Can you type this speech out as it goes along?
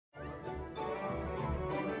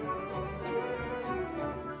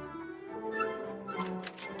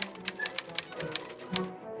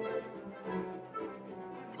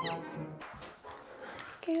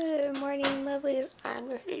I'm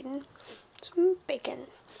just eating some bacon.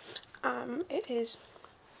 It is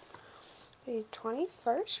the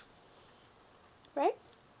 21st, right?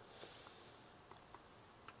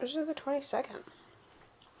 This is the 22nd.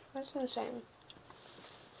 That's insane.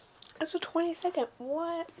 It's the 22nd.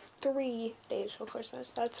 What? 3 days till Christmas.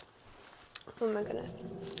 That's, oh my goodness.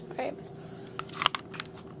 Alright.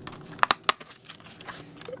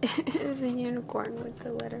 It is a unicorn with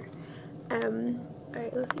the letter M.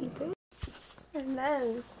 Alright, let's eat this. And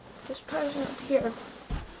then, this present up here.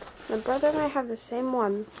 My brother and I have the same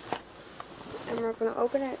one. And we're going to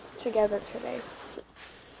open it together today.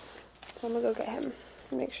 So I'm going to go get him.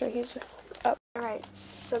 Make sure he's up. Alright,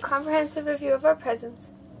 so comprehensive review of our presents.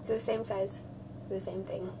 They're the same size. The same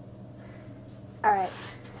thing. Alright,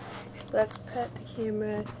 let's put the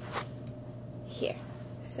camera here.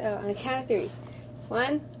 So, on the count of 3.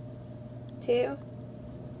 1, 2,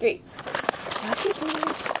 3.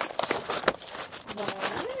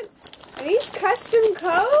 What? Are these custom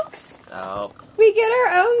Cokes? Oh. We get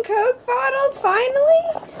our own Coke bottles, finally?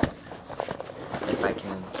 If I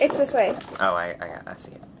can. It's this way. Oh, I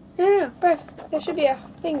see it. No, bro. There should be a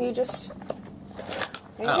thing you just...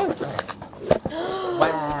 There you go.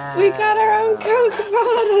 Wow. We got our own Coke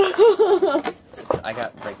bottle. I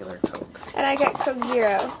got regular Coke. And I got Coke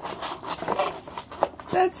Zero.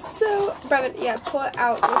 That's so... Brother, yeah, pull it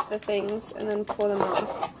out with the things and then pull them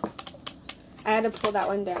off. I had to pull that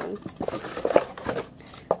one down.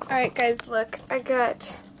 Alright guys, look. I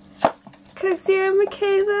got Coke Zero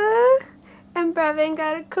Michaela. And Brevin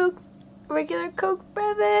got a Coke, regular Coke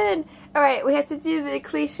Brevin. Alright, we have to do the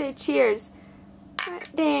cliche cheers.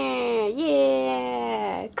 Right there,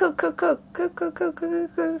 yeah. Coke, Coke, Coke, Coke, Coke, Coke,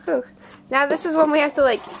 Coke, Coke, Coke. Now this is one we have to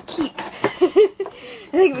like keep.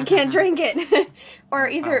 I think we can't drink it. Or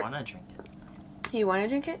either... I want to drink it. You want to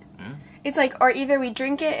drink it? Mm. It's like, or either we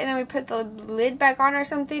drink it and then we put the lid back on or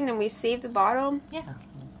something and we save the bottle. Yeah.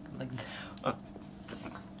 Like,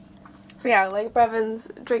 yeah, like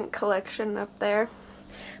Brevin's drink collection up there.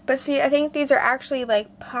 But see, I think these are actually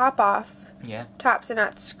like pop-off tops and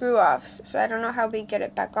not screw-offs. So I don't know how we get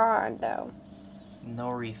it back on, though.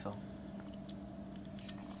 No refill.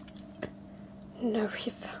 No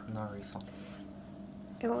refill. No refill.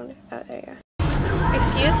 It won't, oh, there you go.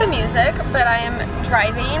 Excuse the music, but I am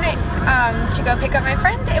driving to go pick up my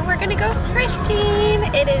friend, and we're gonna go thrifting.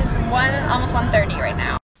 It is almost 1:30 right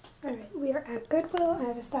now. Alright, we are at Goodwill. I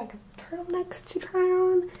have a stack of turtlenecks to try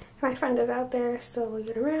on. My friend is out there still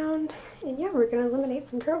looking around, and yeah, we're gonna eliminate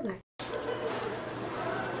some turtlenecks.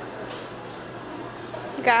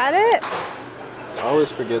 Got it? I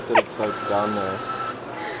always forget that it's like down there.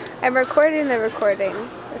 I'm recording the recording.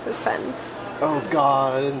 This is fun. Oh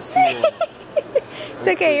god, I didn't see it. It's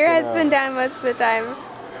okay, your head's been down most of the time.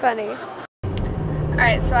 It's funny.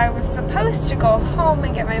 Alright, so I was supposed to go home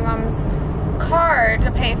and get my mom's card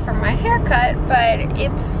to pay for my haircut, but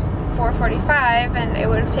it's 4:45 and it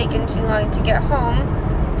would have taken too long to get home.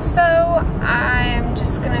 So I'm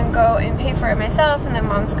just gonna go and pay for it myself, and then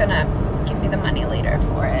mom's gonna give me the money later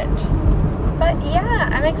for it. But yeah,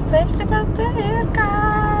 I'm excited about the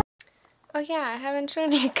haircut. Oh yeah, I haven't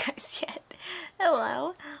shown you guys yet.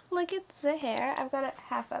 Hello. Look at the hair. I've got it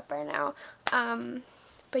half up right now.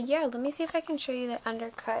 But yeah, let me see if I can show you the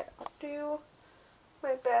undercut. I'll do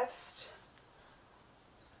my best.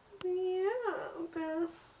 So yeah,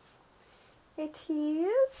 it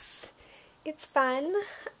is. It's fun.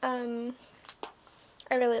 I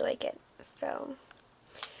really like it. So,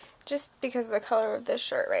 just because of the color of this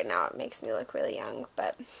shirt right now, it makes me look really young,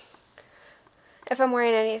 but if I'm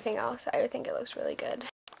wearing anything else, I would think it looks really good.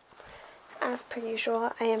 As per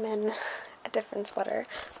usual, I am in a different sweater,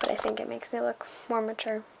 but I think it makes me look more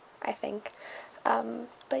mature, I think.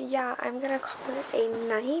 But yeah, I'm gonna call it a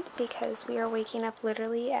night because we are waking up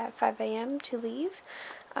literally at 5 a.m. to leave.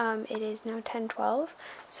 It is now 10:12,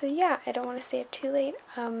 so yeah, I don't want to stay up too late,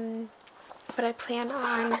 but I plan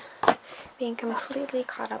on being completely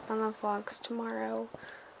caught up on the vlogs tomorrow,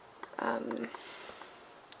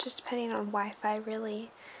 just depending on Wi-Fi, really.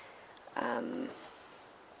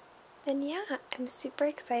 And yeah, I'm super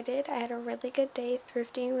excited. I had a really good day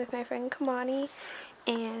thrifting with my friend Kamani,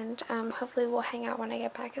 and hopefully we'll hang out when I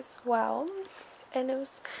get back as well. And it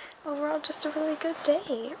was overall just a really good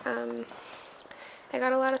day. I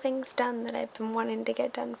got a lot of things done that I've been wanting to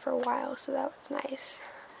get done for a while, so that was nice.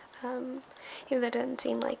 Even though it doesn't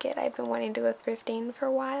seem like it, I've been wanting to go thrifting for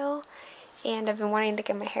a while, and I've been wanting to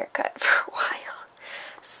get my hair cut for a while.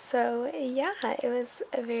 So yeah, it was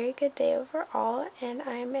a very good day overall, and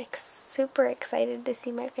I'm super excited to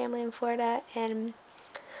see my family in Florida and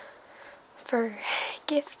for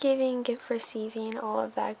gift giving, gift receiving, all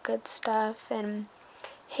of that good stuff. And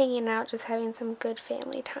hanging out, just having some good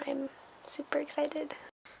family time. Super excited.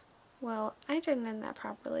 Well, I didn't end that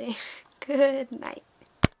properly. Good night.